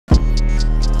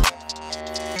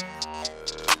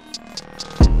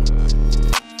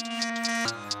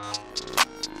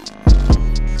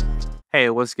Hey,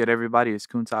 what's good, everybody? It's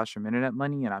Countach from Internet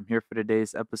Money, and I'm here for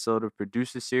today's episode of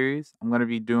Producer Series. I'm going to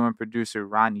be doing producer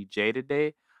Ronnie J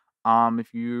today.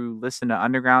 If you listen to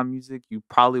underground music, you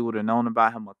probably would have known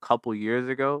about him a couple years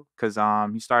ago because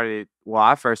he started. Well,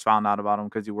 I first found out about him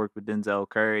because he worked with Denzel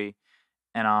Curry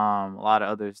and a lot of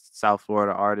other South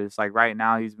Florida artists. Like right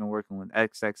now, he's been working with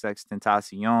XXX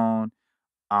Tentacion,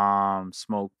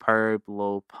 Smoke Perp,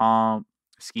 Lil Pump,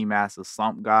 Ski Master,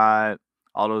 Slump God,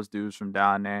 all those dudes from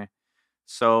down there.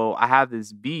 So I have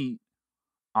this beat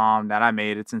that I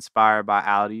made. It's inspired by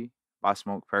Audi by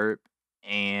Smoke Perp.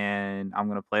 And I'm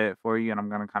gonna play it for you and I'm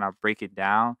gonna kind of break it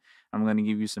down. I'm gonna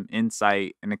give you some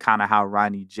insight into kind of how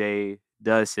Ronnie J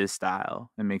does his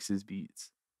style and makes his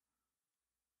beats.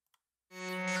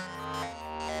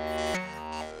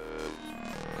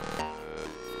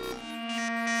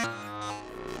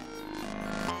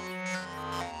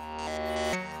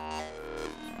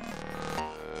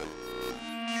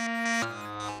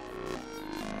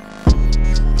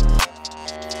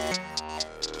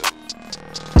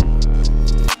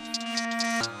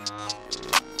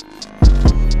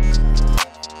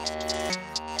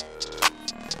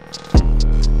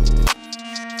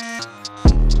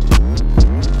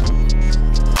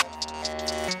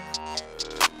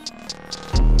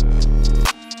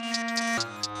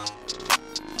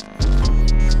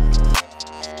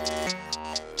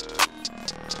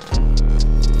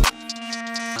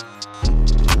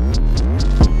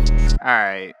 All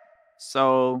right.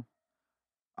 So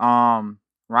Um,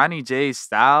 Ronnie J's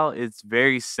style is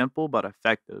very simple but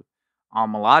effective. A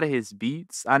lot of his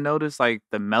beats, I notice like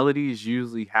the melodies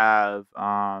usually have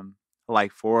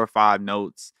like four or five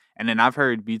notes, and then I've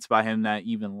heard beats by him that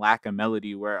even lack a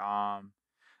melody where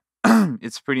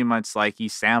it's pretty much like he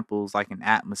samples like an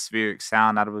atmospheric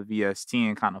sound out of a VST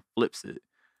and kind of flips it.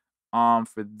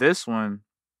 For this one,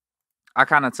 I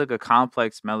kind of took a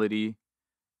complex melody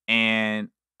and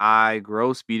I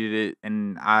grow speeded it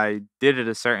and I did it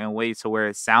a certain way to where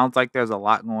it sounds like there's a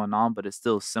lot going on, but it's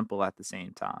still simple at the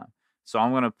same time. So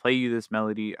I'm gonna play you this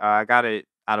melody. I got it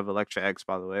out of Electra X,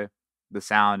 by the way, the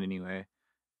sound anyway.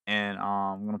 And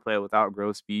I'm gonna play it without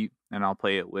grow speed, and I'll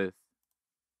play it with.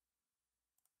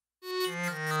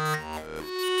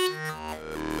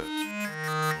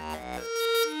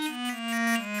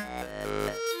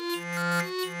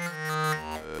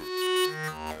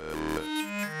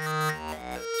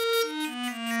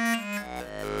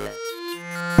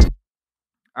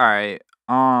 All right.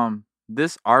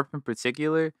 This ARP in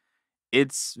particular,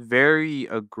 it's very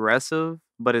aggressive,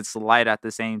 but it's light at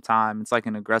the same time. It's like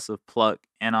an aggressive pluck,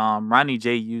 and Ronnie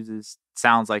J uses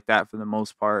sounds like that for the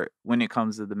most part when it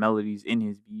comes to the melodies in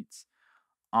his beats.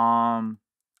 Um,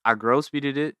 I grow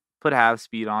speeded it, put half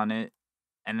speed on it,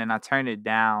 and then I turned it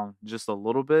down just a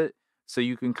little bit so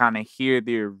you can kind of hear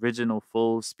the original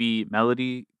full speed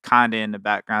melody kind of in the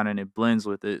background, and it blends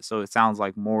with it, so it sounds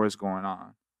like more is going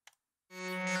on.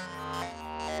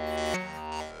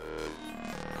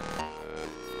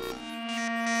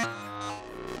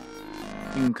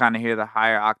 You can kind of hear the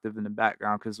higher octave in the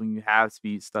background because when you have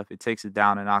speed stuff, it takes it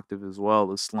down an octave as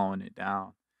well as slowing it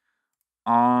down.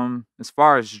 As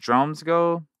far as drums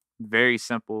go, very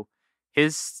simple.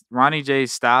 His Ronnie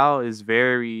J's style is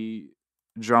very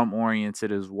drum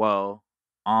oriented as well.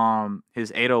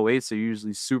 His 808s are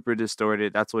usually super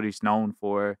distorted. That's what he's known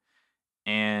for.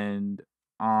 And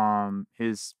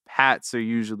his hats are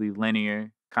usually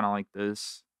linear, kind of like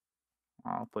this.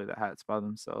 I'll play the hats by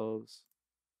themselves.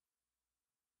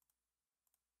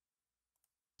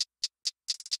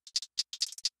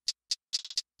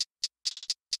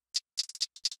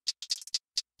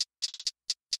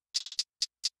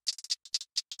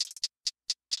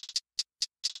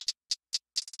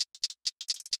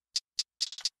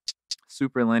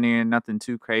 Super linear, nothing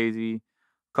too crazy.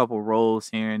 Couple rolls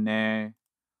here and there.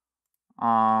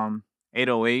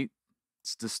 808,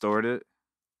 it's distorted,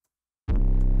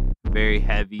 very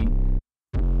heavy.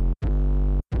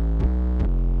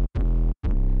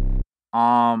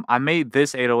 I made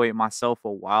this 808 myself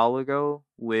a while ago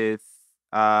with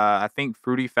I think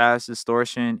Fruity Fast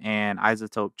Distortion and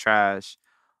Isotope Trash.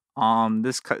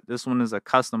 This one is a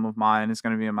custom of mine. It's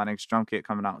gonna be in my next drum kit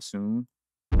coming out soon.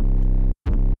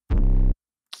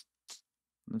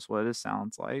 That's what it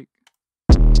sounds like.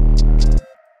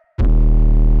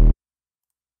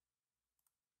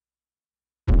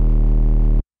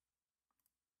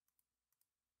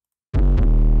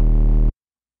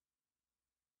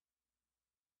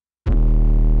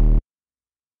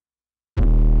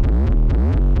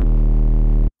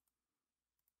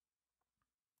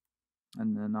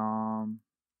 And then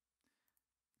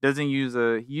doesn't use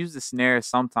a he uses a snare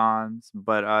sometimes,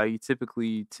 but he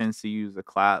typically tends to use a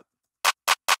clap.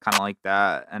 kinda like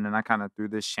that, and then I kinda threw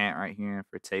this chant right here in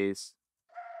for taste,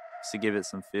 just to give it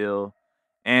some feel.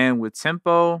 And with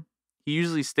tempo, he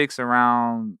usually sticks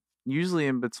around usually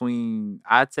in between,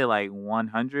 I'd say, like,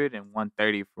 100 and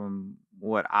 130 from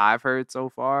what I've heard so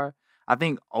far. I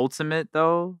think Ultimate,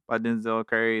 though, by Denzel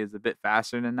Curry is a bit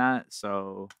faster than that,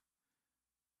 so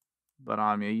but,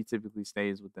 yeah, he typically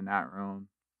stays within that realm.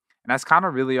 And that's kinda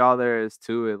really all there is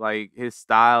to it, like, his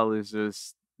style is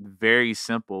just very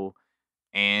simple,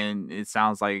 and it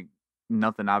sounds like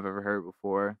nothing I've ever heard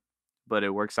before, but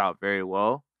it works out very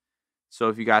well. So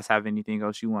if you guys have anything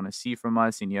else you wanna see from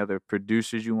us, any other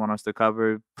producers you want us to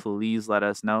cover, please let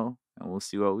us know, and we'll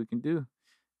see what we can do.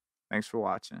 Thanks for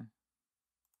watching.